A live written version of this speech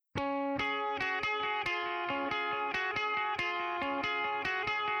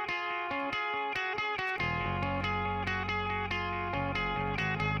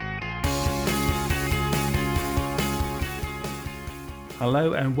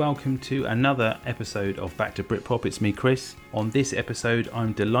Hello and welcome to another episode of Back to Britpop. It's me, Chris. On this episode,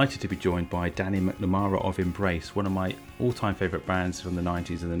 I'm delighted to be joined by Danny McNamara of Embrace, one of my all-time favourite bands from the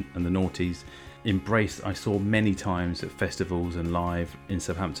 90s and the noughties. Embrace I saw many times at festivals and live in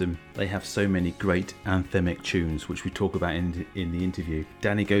Southampton. They have so many great anthemic tunes, which we talk about in the interview.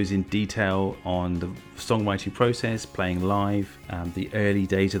 Danny goes in detail on the songwriting process, playing live, the early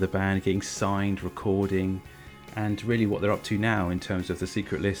days of the band, getting signed, recording, and really what they're up to now in terms of the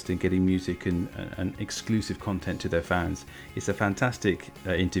secret list and getting music and exclusive content to their fans. It's a fantastic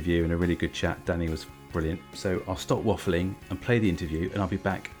interview and a really good chat. Danny was brilliant. So I'll stop waffling and play the interview, and I'll be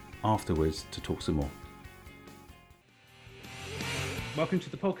back afterwards to talk some more. Welcome to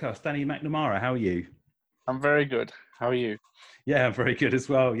the podcast, Danny McNamara. How are you? I'm very good. How are you? Yeah, I'm very good as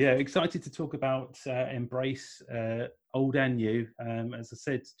well. Yeah, excited to talk about Embrace, old and new. As I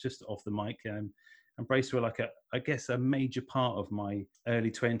said, just off the mic, Embrace were like a major part of my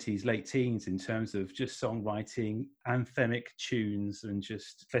early 20s, late teens in terms of just songwriting, anthemic tunes and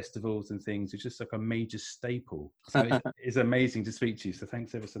just festivals and things. It's just like a major staple. So it's amazing to speak to you. So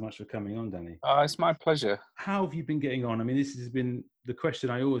thanks ever so much for coming on, Danny. It's my pleasure. How have you been getting on? I mean, this has been the question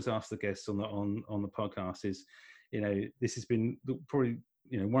I always ask the guests on the podcast is, this has been probably,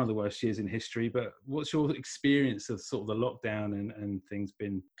 one of the worst years in history, but what's your experience of sort of the lockdown and things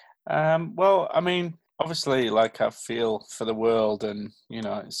been? Well, I mean, obviously, like I feel for the world and,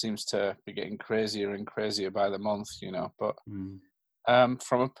 it seems to be getting crazier and crazier by the month, but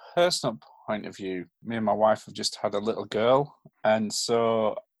from a personal point of view, me and my wife have just had a little girl. And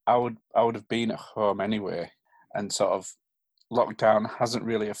so I would have been at home anyway, and sort of lockdown hasn't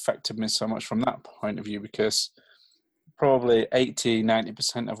really affected me so much from that point of view because probably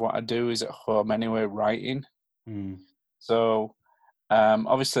 80-90% of what I do is at home anyway, writing. So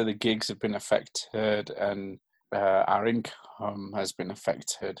obviously the gigs have been affected and our income has been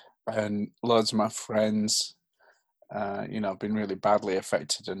affected, and loads of my friends have been really badly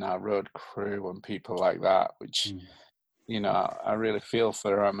affected in our road crew and people like that, which I really feel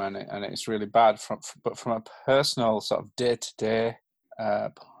for them, and it's really bad but from a personal sort of day-to-day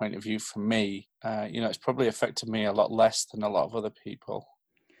point of view for me, it's probably affected me a lot less than a lot of other people.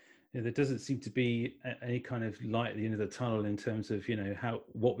 Yeah, there doesn't seem to be any kind of light at the end of the tunnel in terms of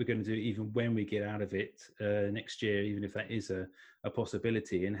what we're going to do even when we get out of it next year, even if that is a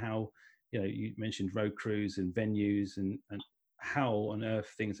possibility, and how you mentioned road crews and venues and how on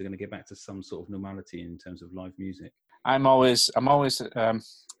earth things are going to get back to some sort of normality in terms of live music. I'm like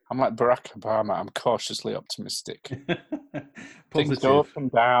Barack Obama. I'm cautiously optimistic. Things go up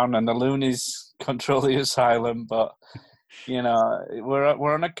and down, and the loonies control the asylum, but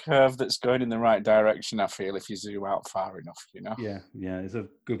we're on a curve that's going in the right direction, I feel, if you zoom out far enough, Yeah, it's a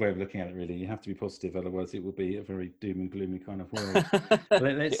good way of looking at it, really. You have to be positive, otherwise it will be a very doom and gloomy kind of world.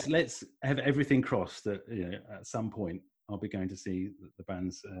 Let's have everything crossed that at some point I'll be going to see the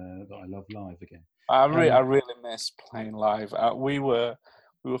bands that I love live again. I really miss playing live. We were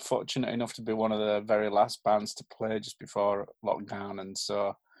fortunate enough to be one of the very last bands to play just before lockdown, and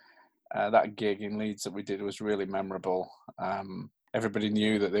so that gig in Leeds that we did was really memorable. Everybody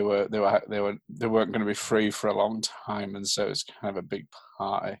knew that they weren't going to be free for a long time, and so it's kind of a big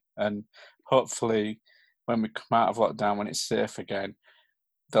party. And hopefully, when we come out of lockdown, when it's safe again,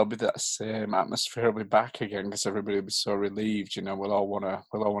 there'll be that same atmosphere will be back again because everybody will be so relieved. We'll all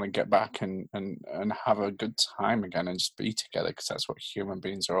want to get back and have a good time again and just be together, because that's what human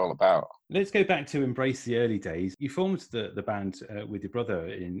beings are all about. Let's go back to Embrace the early days. You formed the band with your brother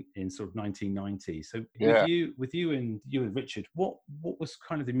in sort of 1990. So yeah. with you and Richard, what was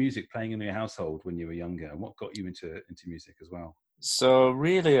kind of the music playing in your household when you were younger, and what got you into music as well? So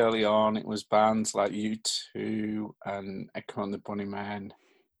really early on, it was bands like U2 and Echo and the Bunnymen,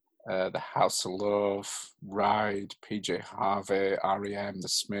 The House of Love, Ride, PJ Harvey, R.E.M., The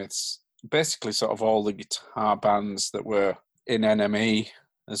Smiths, basically sort of all the guitar bands that were in NME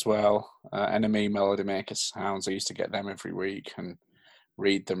as well. NME Melody Maker Sounds, I used to get them every week and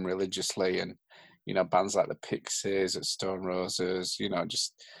read them religiously, and bands like the Pixies, at Stone Roses,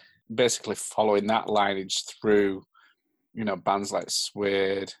 just basically following that lineage through, bands like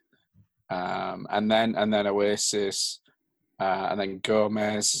Suede, and then Oasis, and then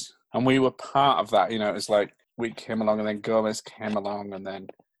Gomez, and we were part of that. It was like we came along, and then Gomez came along, and then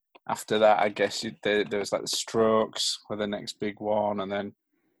after that, I guess there was like the Strokes were the next big one, and then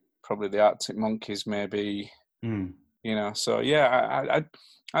probably the Arctic Monkeys, maybe. So yeah,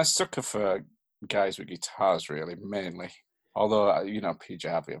 I sucker for guys with guitars, really, mainly. Although PJ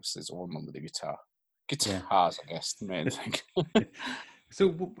Harvey obviously is the one with the guitar. Guitars, I guess, the main thing.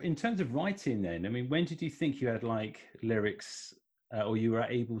 So in terms of writing then, I mean, when did you think you had like lyrics or you were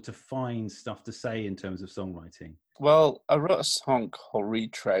able to find stuff to say in terms of songwriting? Well, I wrote a song called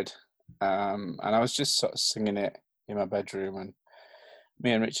Retread, and I was just sort of singing it in my bedroom, and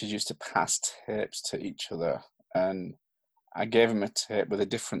me and Richard used to pass tapes to each other, and I gave him a tape with a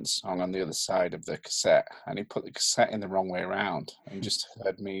different song on the other side of the cassette, and he put the cassette in the wrong way around and just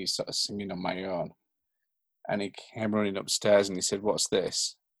heard me sort of singing on my own. And he came running upstairs and he said, "What's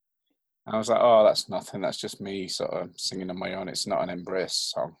this?" And I was like, "Oh, that's nothing. That's just me sort of singing on my own. It's not an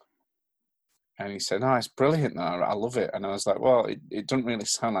Embrace song." And he said, "No, it's brilliant. Though. I love it." And I was like, "Well, it doesn't really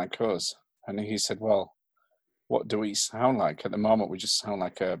sound like us." And he said, "Well, what do we sound like? At the moment, we just sound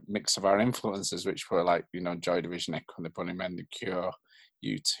like a mix of our influences, which were like, Joy Division, Echo and the Bunnymen, The Cure,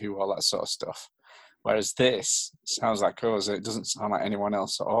 U2, all that sort of stuff. Whereas this sounds like us. It doesn't sound like anyone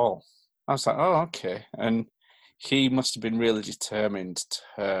else at all." I was like, "Oh, okay." And he must have been really determined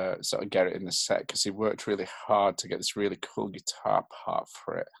to sort of get it in the set because he worked really hard to get this really cool guitar part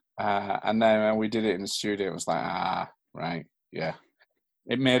for it. And then when we did it in the studio, it was like, right, yeah.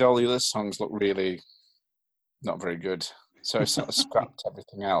 It made all the other songs look really not very good. So I sort of scrapped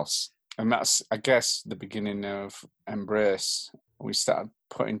everything else. And that's, I guess, the beginning of Embrace. We started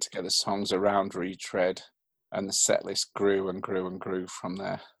putting together songs around Retread, and the set list grew and grew and grew from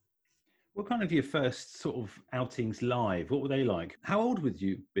there. What kind of your first sort of outings live? What were they like? How old would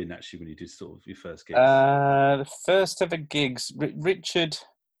you been actually when you did sort of your first gigs? The first ever gigs, Richard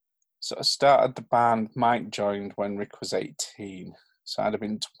sort of started the band. Mike joined when Rick was 18, so I'd have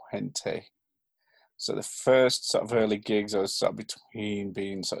been 20. So the first sort of early gigs, I was sort of between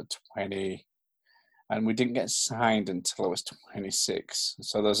being sort of 20, and we didn't get signed until I was 26.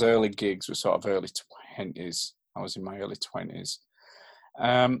 So those early gigs were sort of early 20s. I was in my early 20s.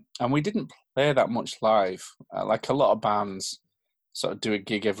 And we didn't play that much live. Like a lot of bands sort of do a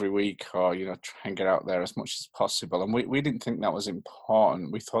gig every week or, try and get out there as much as possible. And we didn't think that was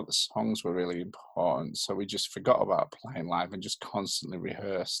important. We thought the songs were really important. So we just forgot about playing live and just constantly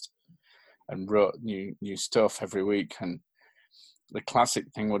rehearsed and wrote new stuff every week. And the classic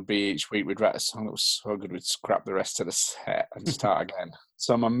thing would be each week we'd write a song that was so good we'd scrap the rest of the set and start again.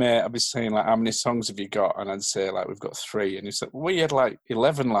 So my mate, I'd be saying like, "How many songs have you got?" And I'd say like, "We've got 3." And he's like, "We had like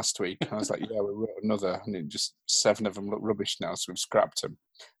 11 last week." And I was like, "Yeah, we wrote another." And it just 7 of them look rubbish now, so we've scrapped them.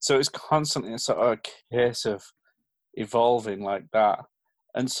 So it's constantly a sort of a case of evolving like that.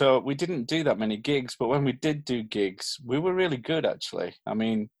 And so we didn't do that many gigs, but when we did do gigs, we were really good actually. I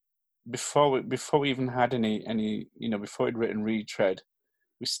mean, before we even had any before we'd written Retread,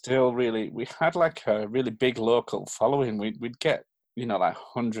 we had like a really big local following. We'd get like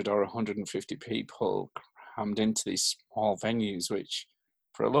 100 or 150 people crammed into these small venues, which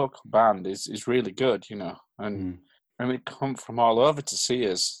for a local band is really good, and we'd come from all over to see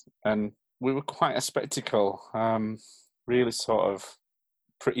us, and we were quite a spectacle, really sort of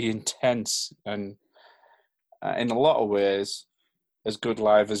pretty intense, and in a lot of ways as good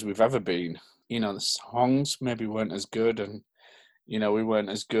live as we've ever been. The songs maybe weren't as good, and we weren't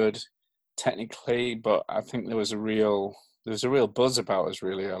as good technically, but I think there was a real buzz about us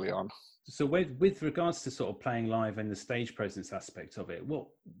really early on. So with regards to sort of playing live and the stage presence aspect of it,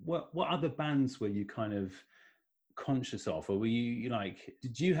 what other bands were you kind of conscious of, or were you like,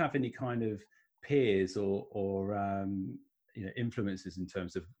 did you have any kind of peers or influences in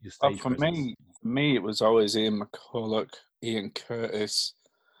terms of your stage presence? For me, it was always Ian McCulloch, Ian Curtis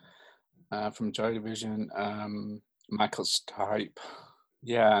from Joy Division, Michael Stipe.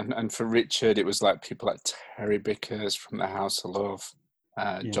 Yeah, and for Richard, it was like people like Terry Bickers from the House of Love,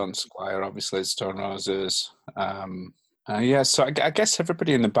 John Squire, obviously, Stone Roses. So I guess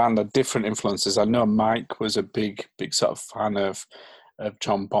everybody in the band had different influences. I know Mike was a big sort of fan of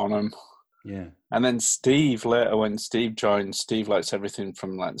John Bonham. Yeah. And then Steve, later when Steve joined, Steve likes everything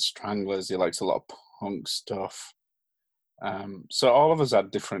from like the Stranglers. He likes a lot of punk stuff. So all of us had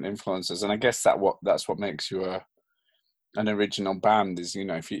different influences, and I guess that's what makes you an original band is,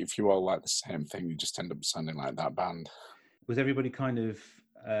 if you all like the same thing, you just end up sounding like that band. Was everybody kind of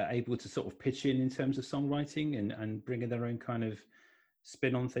able to sort of pitch in terms of songwriting and bringing their own kind of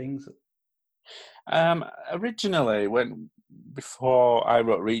spin on things? Originally, before I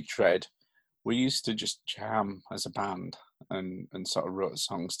wrote Retread, we used to just jam as a band and sort of wrote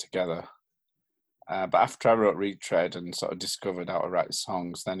songs together. But after I wrote Retread and sort of discovered how to write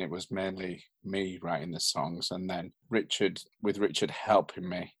songs, then it was mainly me writing the songs, and then Richard helping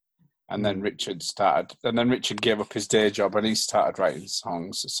me. And then Richard gave up his day job and he started writing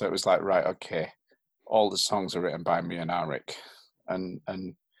songs. So it was like, right, okay, all the songs are written by me and Arik. And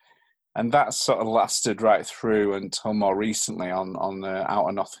that sort of lasted right through until more recently on the Out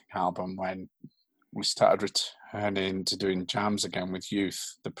of Nothing album, when we started returning to doing jams again with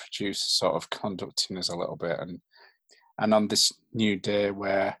youth, the producer sort of conducting us a little bit, and on this new day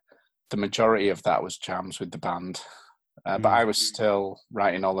where the majority of that was jams with the band, but I was still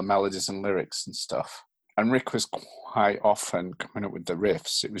writing all the melodies and lyrics and stuff. And Rick was quite often coming up with the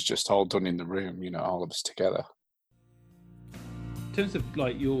riffs. It was just all done in the room, all of us together. In terms of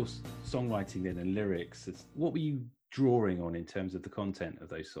like your songwriting then and lyrics, what were you drawing on in terms of the content of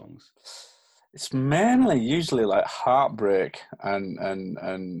those songs? It's mainly usually like heartbreak and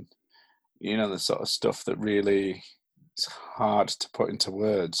the sort of stuff that really is hard to put into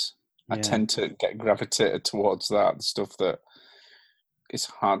words. Yeah. I tend to get gravitated towards that, the stuff that is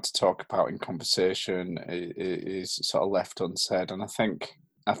hard to talk about in conversation is sort of left unsaid. And I think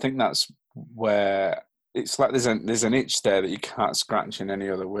that's where it's like there's an itch there that you can't scratch in any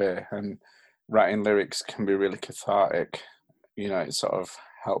other way. And writing lyrics can be really cathartic. It sort of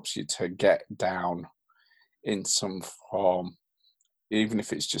helps you to get down in some form, even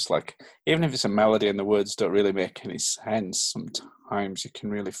if it's a melody and the words don't really make any sense. Sometimes you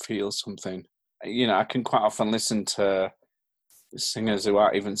can really feel something. I can quite often listen to singers who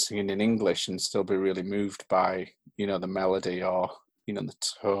aren't even singing in English and still be really moved by, the melody or, the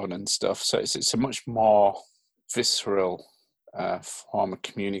tone and stuff. So it's a much more visceral form of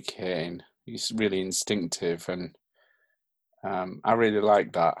communicating. It's really instinctive, and I really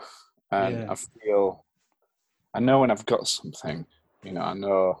like that. And yeah. I know when I've got something, I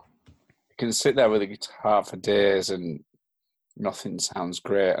know I can sit there with a guitar for days and nothing sounds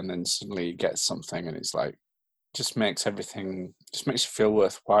great, and then suddenly you get something and it's like, just makes you feel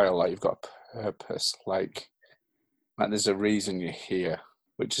worthwhile, like you've got a purpose, like there's a reason you're here,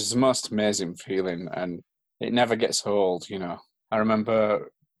 which is the most amazing feeling, and it never gets old. I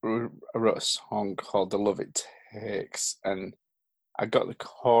remember I wrote a song called The Love It Takes, and I got the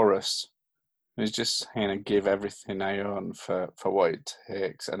chorus. It was just saying I give everything I own for what it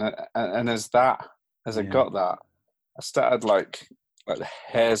takes, and as I got that, I started like the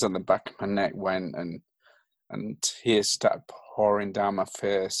hairs on the back of my neck went, and tears started pouring down my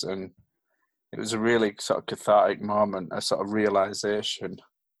face, and it was a really sort of cathartic moment, a sort of realization.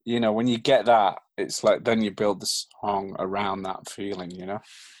 When you get that, it's like then you build the song around that feeling.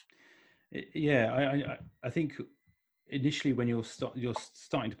 Yeah, I think initially when you're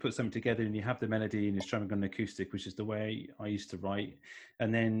starting to put something together and you have the melody and you're strumming on an acoustic, which is the way I used to write,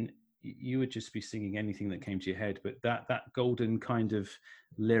 and then you would just be singing anything that came to your head, but that golden kind of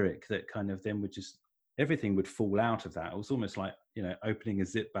lyric that kind of then would just, everything would fall out of that. It was almost like opening a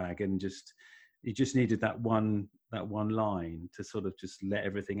zip bag, and you just needed that one line to sort of just let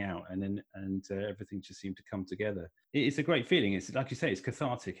everything out, and everything just seemed to come together. It's a great feeling. It's like you say, it's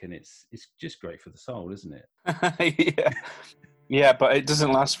cathartic, and it's just great for the soul, isn't it? Yeah, but it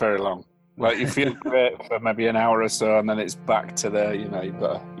doesn't last very long. Like you feel great for maybe an hour or so, and then it's back to the you've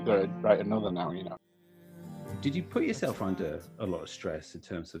got to write another now. Did you put yourself under a lot of stress in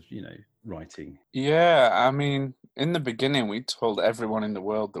terms of, writing? Yeah, I mean, in the beginning, we told everyone in the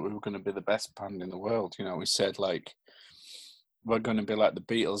world that we were going to be the best band in the world. We said, like, we're going to be like the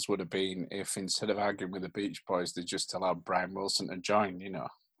Beatles would have been if instead of arguing with the Beach Boys, they just allowed Brian Wilson to join,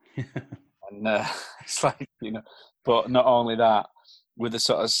 And it's like, but not only that, with a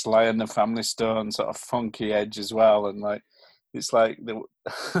sort of Sly and the Family Stone sort of funky edge as well. And, like, it's like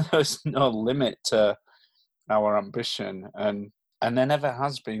there's no limit to our ambition, and there never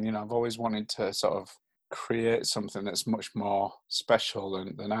has been. I've always wanted to sort of create something that's much more special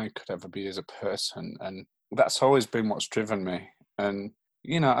than I could ever be as a person, and that's always been what's driven me. And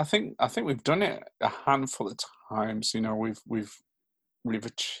I think we've done it a handful of times. We've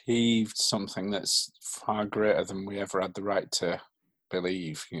achieved something that's far greater than we ever had the right to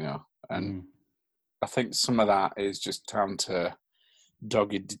believe. And I think some of that is just down to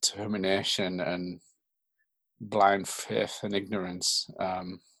dogged determination and blind faith and ignorance.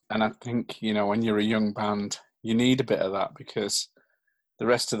 And I think, when you're a young band, you need a bit of that, because the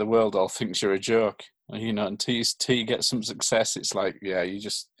rest of the world all thinks you're a joke. Until you get some success, it's like, yeah,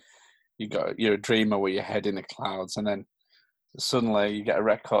 you're a dreamer with your head in the clouds, and then suddenly you get a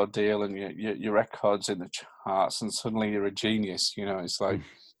record deal and your record's in the charts, and suddenly you're a genius. It's like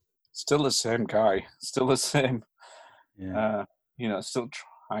still the same guy, still the same, still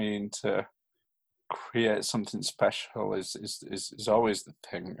trying to create something special is always the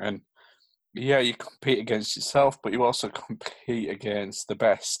thing. And yeah, you compete against yourself, but you also compete against the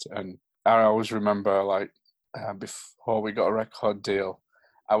best. And I always remember, like, before we got a record deal,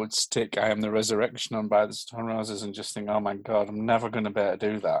 I would stick I Am the Resurrection on by the Stone Roses and just think, oh my God, I'm never going to be able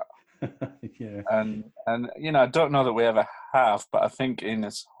to do that. Yeah. And you know, I don't know that we ever have, but I think in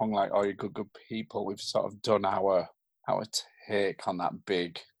a song like "Oh You Good People," we've sort of done our take on that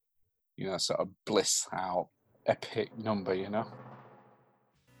big, you know, sort of bliss out epic number, you know.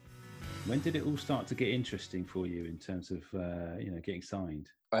 When did it all start to get interesting for you in terms of getting signed?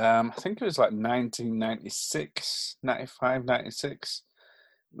 I think it was like 1996, 95, 96.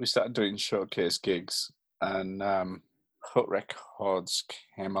 We started doing showcase gigs, and Hut Records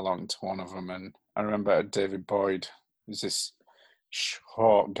came along to one of them. And I remember David Boyd was this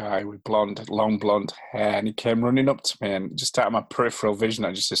short guy with long blonde hair, and he came running up to me, and just out of my peripheral vision,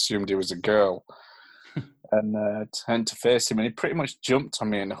 I just assumed he was a girl. And turned to face him, and he pretty much jumped on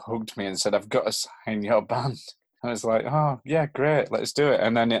me and hugged me and said, "I've got to sign your band." I was like, "Oh yeah, great, let's do it."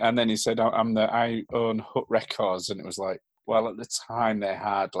 And then he said, I own Hut Records," and it was like, well, at the time they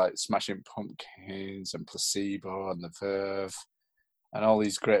had like Smashing Pumpkins and Placebo and The Verve and all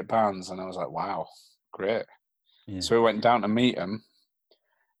these great bands, and I was like, wow, great. Yeah. So we went down to meet them,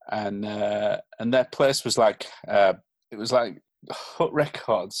 and their place was like it was like Hut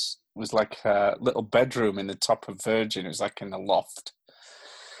Records was like a little bedroom in the top of Virgin. It was like in a loft.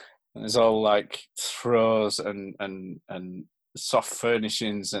 And there's all like throws and soft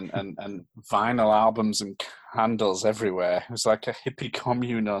furnishings and vinyl albums and candles everywhere. It was like a hippie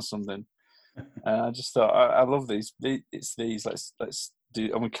commune or something. And I just thought, I love these. It's these. Let's do.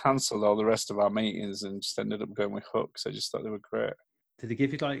 And we cancelled all the rest of our meetings and just ended up going with Hooks. I just thought they were great. Did it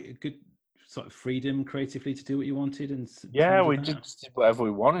give you like a good sort of freedom creatively to do what you wanted? And Yeah, we just did whatever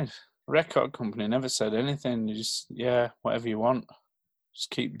we wanted. Record company never said anything. You just whatever you want. Just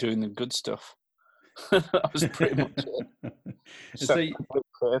keep doing the good stuff. That was pretty much it. So, complete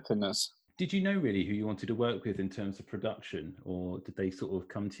faith in us. Did you know really who you wanted to work with in terms of production, or did they sort of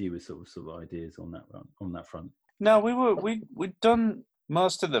come to you with sort of ideas on that front? No, we'd done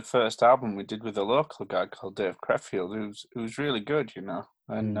most of the first album we did with a local guy called Dave Creffield, who's really good, you know.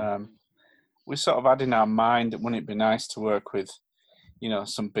 And we sort of had in our mind that wouldn't it be nice to work with, you know,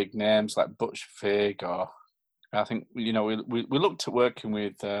 some big names like Butch Vig, or I think, you know, we looked at working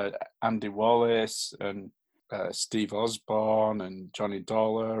with Andy Wallace and Steve Osborne and Johnny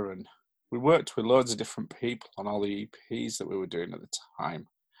Dollar, and we worked with loads of different people on all the EPs that we were doing at the time.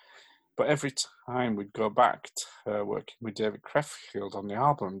 But every time we'd go back to working with David Creffield on the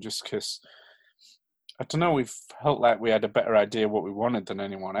album, just because, I don't know, we felt like we had a better idea what we wanted than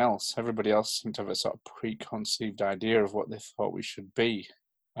anyone else. Everybody else seemed to have a sort of preconceived idea of what they thought we should be,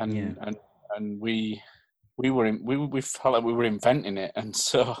 and we felt like we were inventing it, and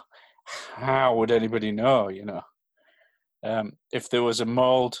so how would anybody know, you know? If there was a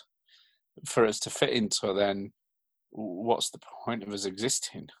mold for us to fit into, then what's the point of us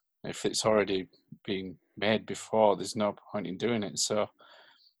existing? If it's already been made before, there's no point in doing it. So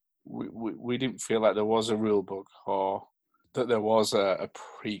we didn't feel like there was a rule book or that there was a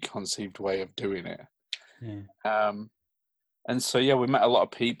preconceived way of doing it. Yeah. And so, we met a lot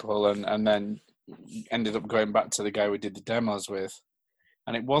of people and then ended up going back to the guy we did the demos with.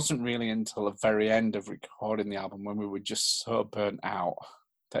 And it wasn't really until the very end of recording the album, when we were just so burnt out,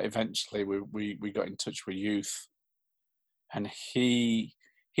 that eventually we got in touch with Youth. And he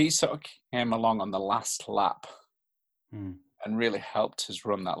sort of came along on the last lap and really helped us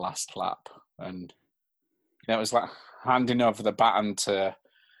run that last lap. And it was like handing over the baton to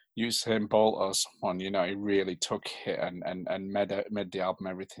Usain Bolt or someone. You know, he really took it and made the album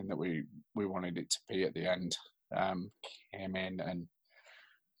everything that we wanted it to be at the end. Came in and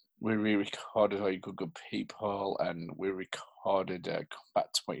we re-recorded All You Good People, and we recorded Come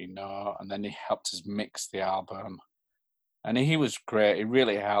Back to What You Know, and then he helped us mix the album. And he was great. He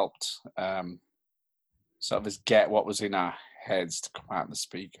really helped sort of us get what was in our heads to come out the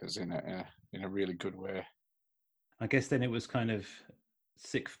speakers in a really good way. I guess then it was kind of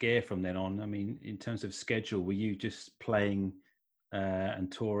sixth gear from then on. I mean, in terms of schedule, were you just playing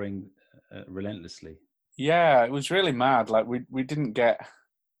and touring relentlessly? Yeah, it was really mad. Like we didn't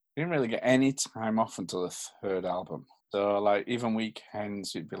really get any time off until the third album. So like even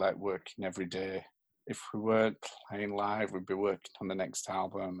weekends, we'd be like working every day. If we weren't playing live, we'd be working on the next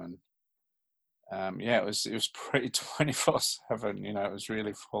album. And it was pretty 24/7. You know, it was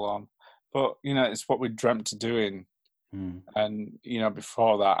really full on. But you know, it's what we dreamt of doing. And you know,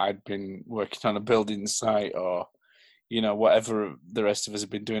 before that, I'd been working on a building site, or you know, whatever the rest of us had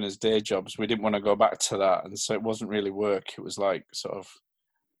been doing as day jobs. We didn't want to go back to that, and so it wasn't really work. It was like sort of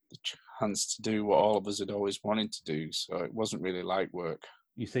the chance to do what all of us had always wanted to do. So it wasn't really like work.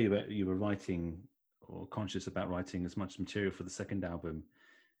 You say that you were writing or conscious about writing as much material for the second album.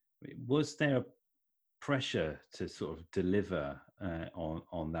 Was there a pressure to sort of deliver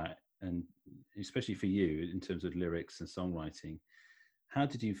on that and especially for you in terms of lyrics and songwriting, how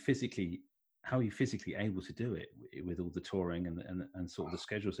are you physically able to do it with all the touring and sort of the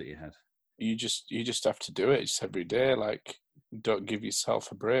schedules that you had? You just have to do it just every day. Like, don't give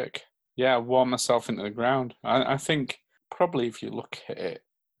yourself a break. Yeah, I wore myself into the ground. I think probably if you look at it,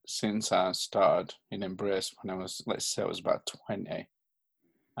 since I started in Embrace when I was, let's say I was about 20,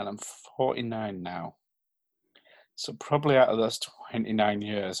 and I'm 49 now. So probably out of those 29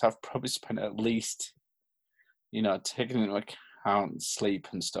 years, I've probably spent at least, taking into account sleep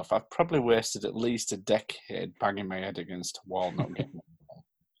and stuff, I've probably wasted at least a decade banging my head against a wall, not getting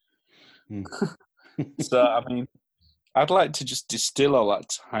it. So, I mean, I'd like to just distill all that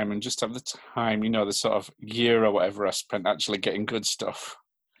time and just have the time, the sort of year or whatever I spent actually getting good stuff.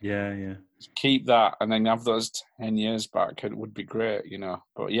 Yeah. Keep that and then have those 10 years back. It would be great,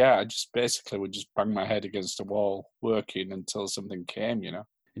 But yeah, I just basically would just bang my head against a wall working until something came,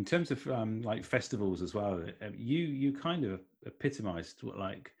 In terms of like festivals as well, you kind of epitomized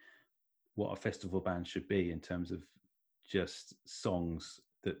what a festival band should be in terms of just songs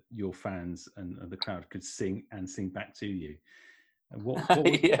that your fans and the crowd could sing back to you. And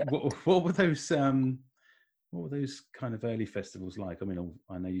Yeah. what were those kind of early festivals like? I mean,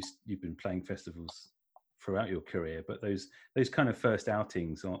 I know you've been playing festivals throughout your career, but those kind of first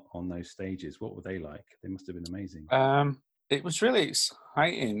outings on those stages, what were they like? They must have been amazing. It was really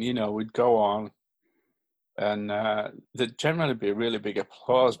exciting. We'd go on and there'd generally be a really big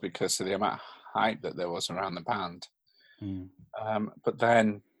applause because of the amount of hype that there was around the band. But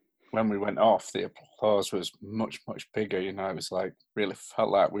then when we went off, the applause was much, much bigger. It was like, really felt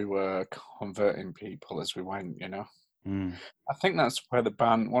like we were converting people as we went, I think that's where the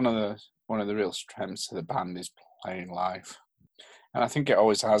band, one of the real strengths of the band is playing live. And I think it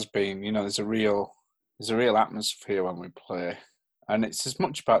always has been. There's a real atmosphere when we play. And it's as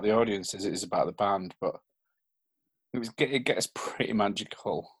much about the audience as it is about the band, but it gets pretty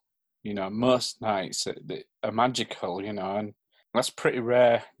magical. Most nights are magical, and that's pretty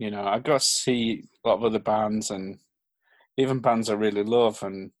rare. I go see a lot of other bands and even bands I really love,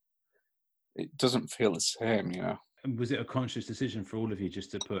 and it doesn't feel the same, And was it a conscious decision for all of you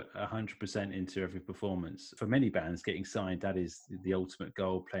just to put 100% into every performance? For many bands, getting signed, that is the ultimate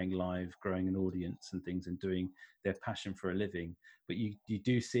goal, playing live, growing an audience and things and doing their passion for a living. But you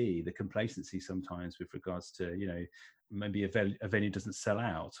do see the complacency sometimes with regards to, maybe a venue doesn't sell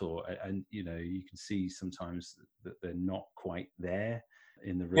out and you can see sometimes that they're not quite there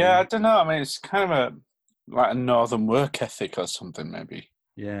in the room. Yeah, I don't know. I mean, it's kind of like a northern work ethic or something, maybe.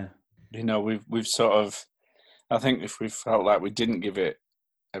 Yeah. We've sort of, I think if we felt like we didn't give it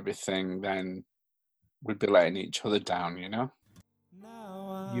everything, then we'd be letting each other down,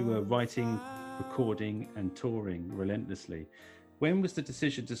 You were writing, recording and touring relentlessly. When was the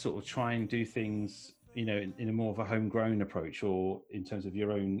decision to sort of try and do things, in a more of a homegrown approach, or in terms of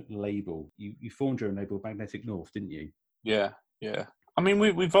your own label? You formed your own label, Magnetic North, didn't you? Yeah. I mean,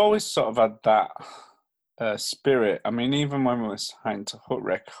 we've always sort of had that spirit. I mean, even when we were signed to Hut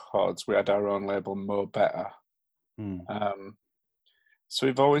Records, we had our own label, Mo Better. So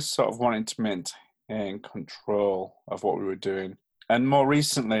we've always sort of wanted to maintain control of what we were doing. And more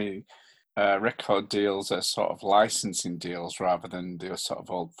recently, record deals are sort of licensing deals rather than the sort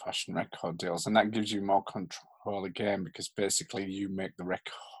of old-fashioned record deals. And that gives you more control again, because basically you make the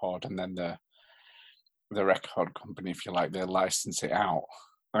record and then the record company, if you like, they license it out.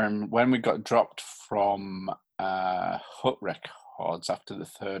 And when we got dropped from Hut Records after the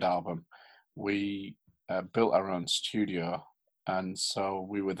third album, we built our own studio, and so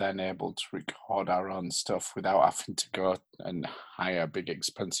we were then able to record our own stuff without having to go and hire big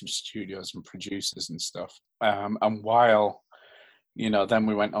expensive studios and producers and stuff. And while then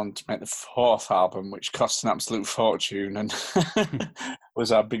we went on to make the fourth album, which cost an absolute fortune and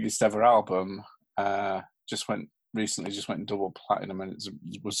was our biggest ever album. Just went double platinum, and it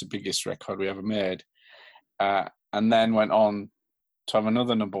was the biggest record we ever made. And then went on to have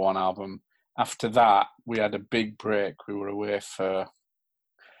another number one album. After that, we had a big break. We were away for,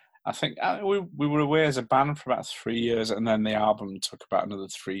 I think, we were away as a band for about 3 years, and then the album took about another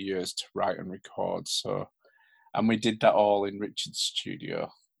 3 years to write and record. So, and we did that all in Richard's studio,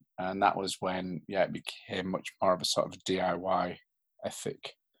 and that was when, it became much more of a sort of DIY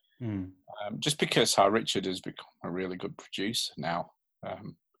ethic. Just because how Richard has become a really good producer now.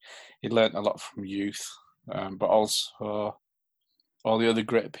 He learned a lot from youth, but also all the other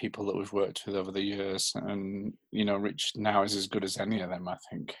great people that we've worked with over the years. And, Richard now is as good as any of them, I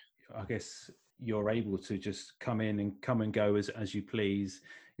think. I guess you're able to just come in and come and go as you please.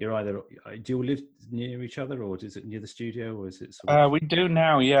 you're either, do you all live near each other, or is it near the studio, or is it sort of? We do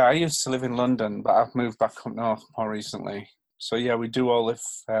now, yeah. I used to live in London, but I've moved back up north more recently. So yeah, we do all live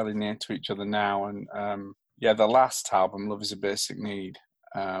fairly near to each other now. And yeah, the last album, Love Is a Basic Need,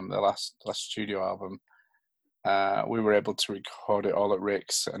 the last studio album, we were able to record it all at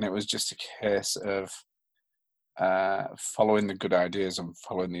Rick's, and it was just a case of following the good ideas and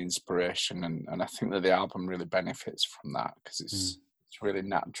following the inspiration. And I think that the album really benefits from that because it's really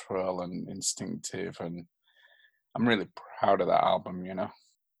natural and instinctive, and I'm really proud of that album, you know.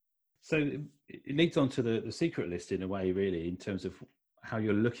 So it leads on to the secret list in a way, really, in terms of how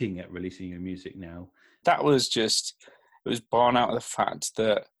you're looking at releasing your music now. That was just, it was born out of the fact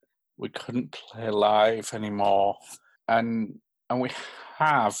that we couldn't play live anymore. And we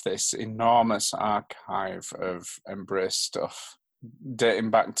have this enormous archive of Embrace stuff dating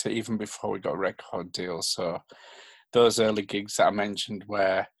back to even before we got a record deal. So those early gigs that I mentioned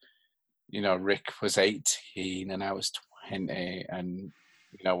where, you know, Rick was 18 and I was 20, and,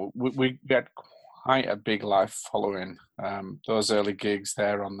 you know, we had quite a big live following. Those early gigs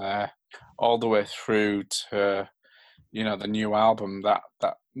there on there, all the way through to, you know, the new album, that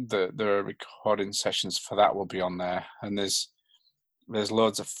the recording sessions for that will be on there. And there's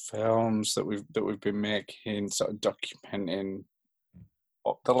loads of films that we've been making, sort of documenting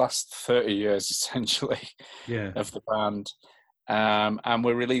the last 30 years essentially of the band. And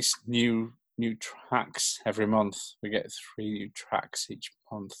we release new tracks every month. We get 3 new tracks each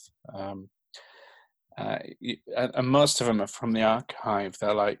month. And most of them are from the archive.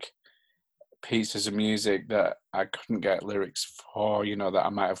 They're like pieces of music that I couldn't get lyrics for, you know, that I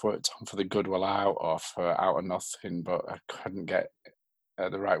might have worked on for The Good Will Out or for Out of Nothing, but I couldn't get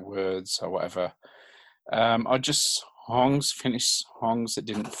the right words or whatever. Or just finished songs that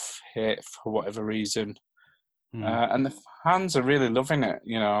didn't fit for whatever reason. And the fans are really loving it,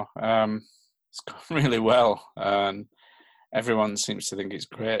 you know. It's gone really well, and everyone seems to think it's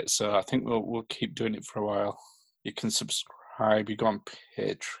great. So I think we'll keep doing it for a while. You can subscribe. You go on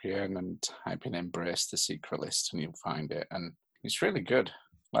Patreon and type in "Embrace the Secret List" and you'll find it, and it's really good.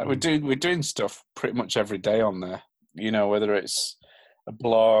 Like we're doing stuff pretty much every day on there. You know, whether it's a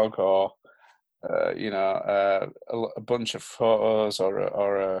blog or you know, a bunch of photos or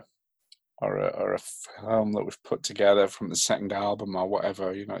a film that we've put together from the second album or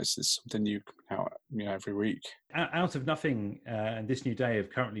whatever. You know, it's something new coming out, you know, every week. Out of Nothing and This New Day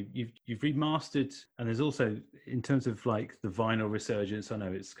have currently you've remastered, and there's also, in terms of like the vinyl resurgence, I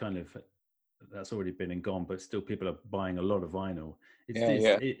know it's kind of, that's already been and gone, but still people are buying a lot of vinyl.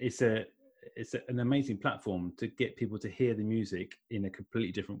 It's an amazing platform to get people to hear the music in a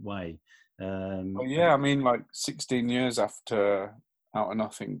completely different way. Well, yeah, I mean, like 16 years after Out of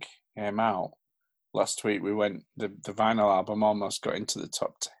Nothing came out, last week the vinyl album almost got into the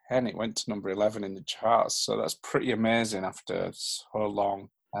top 10. It went to number 11 in the charts, so that's pretty amazing after so long,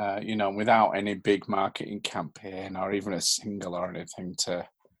 you know, without any big marketing campaign or even a single or anything. To,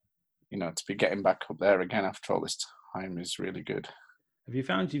 you know, to be getting back up there again after all this time is really good. Have you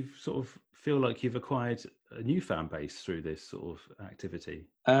found you've sort of feel like you've acquired a new fan base through this sort of activity?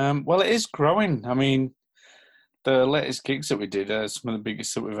 Well, it is growing. I mean, the latest gigs that we did are some of the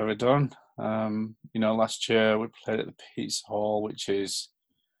biggest that we've ever done. You know, last year we played at the Peace Hall, which is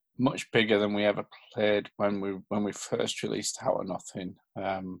much bigger than we ever played when we first released Out of Nothing.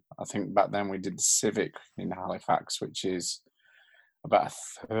 I think back then we did the Civic in Halifax, which is about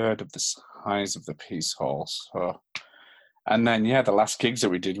a third of the size of the Peace Hall. So, and then yeah, the last gigs that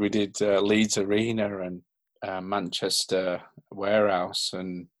we did Leeds Arena and Manchester Warehouse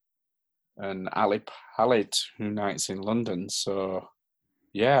and Ali Pali 2 nights in London. So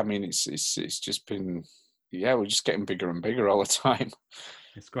yeah, I mean it's just been, yeah, we're just getting bigger and bigger all the time.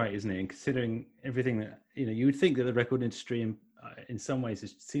 It's great, isn't it? And considering everything that, you know, you would think that the record industry in some ways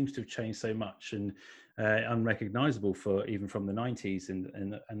it seems to have changed so much and unrecognizable for even from the 90s,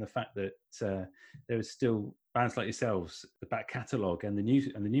 and the fact that there is still bands like yourselves, the back catalogue and the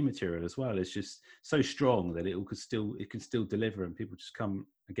new material as well is just so strong that it can still deliver, and people just come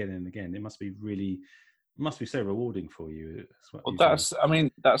again and again. It must be so rewarding for you. Well, that's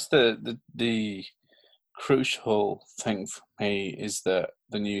the crucial thing for me, is that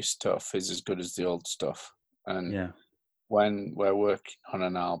the new stuff is as good as the old stuff. And yeah, when we're working on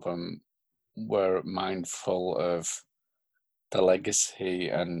an album, we're mindful of the legacy,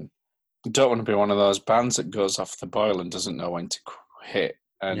 and we don't want to be one of those bands that goes off the boil and doesn't know when to quit.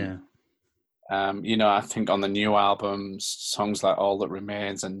 And you know, I think on the new albums, songs like All That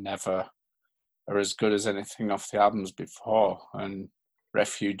Remains and Never are as good as anything off the albums before, and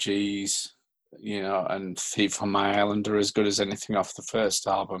Refugees, and Thief on My Island are as good as anything off the first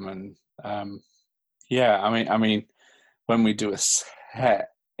album. And yeah, I mean, when we do a set,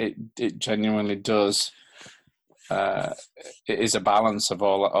 it genuinely does. It is a balance of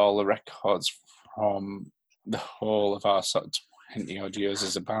all the records from the whole of our sort of 20 odd years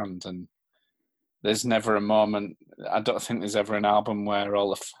as a band, and there's never a moment. I don't think there's ever an album where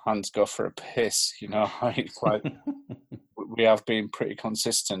all the fans go for a piss. It's like we have been pretty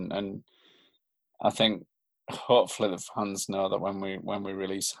consistent, and I think hopefully the fans know that when we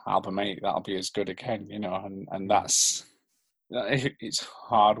release album 8, that'll be as good again. And that's it's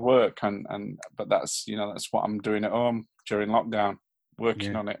hard work, but that's that's what I'm doing at home during lockdown,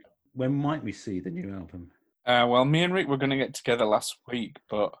 working on it. When might we see the new album? Well, me and Rick were going to get together last week,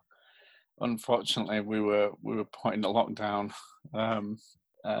 but unfortunately we were put in the lockdown.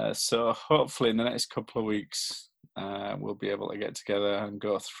 So hopefully in the next couple of weeks we'll be able to get together and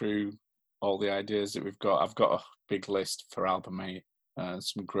go through all the ideas that we've got. I've got a big list for album 8,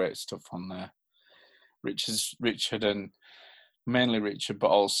 some great stuff on there. Richard and mainly Richard, but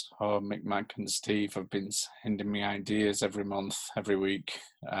also Mick, Mac and Steve have been sending me ideas every month, every week.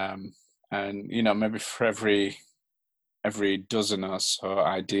 And maybe for every dozen or so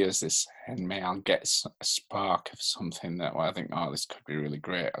ideas they send me, I'll get a spark of something that I think, this could be really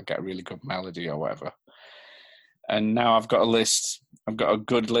great. I'll get a really good melody or whatever. And now I've got a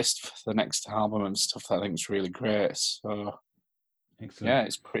good list for the next album and stuff that I think is really great. So, excellent. Yeah,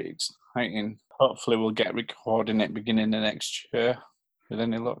 it's pretty exciting. Hopefully we'll get recording it beginning of next year with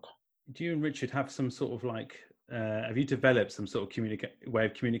any luck. Do you and Richard have some sort of have you developed some sort of way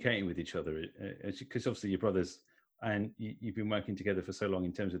of communicating with each other? Because obviously you're brothers and you've been working together for so long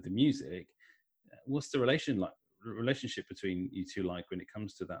in terms of the music. What's the relationship between you two like when it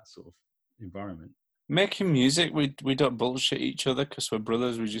comes to that sort of environment? Making music, we don't bullshit each other because we're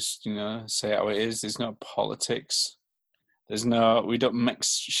brothers. We just, say how it is. There's no politics. We don't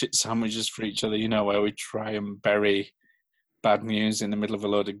mix shit sandwiches for each other, where we try and bury bad news in the middle of a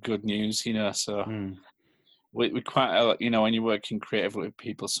load of good news, So we quite, when you're working creatively with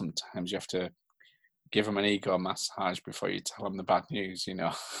people, sometimes you have to give them an ego massage before you tell them the bad news,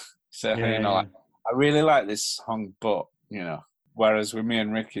 So, I really like this song, but, whereas with me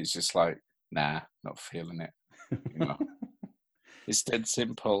and Rick, it's just like, nah, not feeling it. It's dead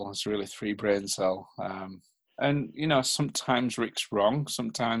simple. It's really 3 brain cell. And, sometimes Rick's wrong.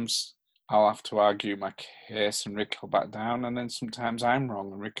 Sometimes I'll have to argue my case and Rick will back down. And then sometimes I'm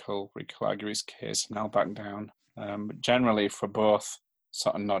wrong and Rick will argue his case and I'll back down. But generally, if we're both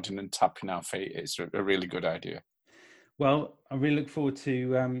sort of nodding and tapping our feet, it's a really good idea. Well, I really look forward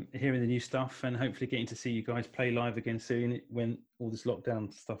to hearing the new stuff and hopefully getting to see you guys play live again soon when all this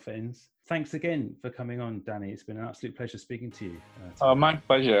lockdown stuff ends. Thanks again for coming on, Danny. It's been an absolute pleasure speaking to you. My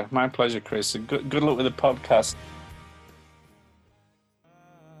pleasure. My pleasure, Chris. And good luck with the podcast.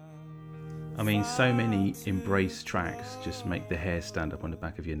 I mean, so many Embrace tracks just make the hair stand up on the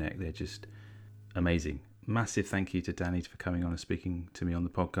back of your neck. They're just amazing. Massive thank you to Danny for coming on and speaking to me on the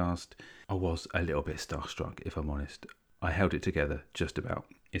podcast. I was a little bit starstruck, if I'm honest. I held it together, just about.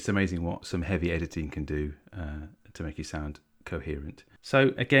 It's amazing what some heavy editing can do to make you sound coherent.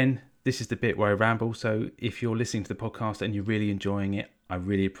 So again, this is the bit where I ramble. So if you're listening to the podcast and you're really enjoying it, I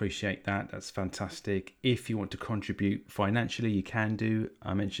really appreciate that. That's fantastic. If you want to contribute financially, you can do.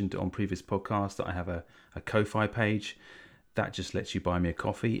 I mentioned on previous podcasts that I have a Ko-Fi page. That just lets you buy me a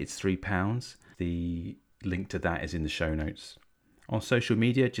coffee. It's £3. The link to that is in the show notes. On social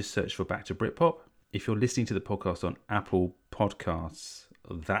media, just search for Back to Britpop. If you're listening to the podcast on Apple Podcasts,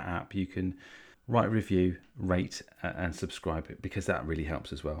 that app, you can write a review, rate and subscribe it because that really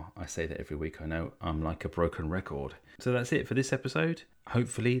helps as well. I say that every week. I know I'm like a broken record. So that's it for this episode.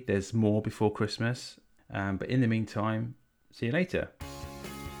 Hopefully there's more before Christmas. But in the meantime, see you later.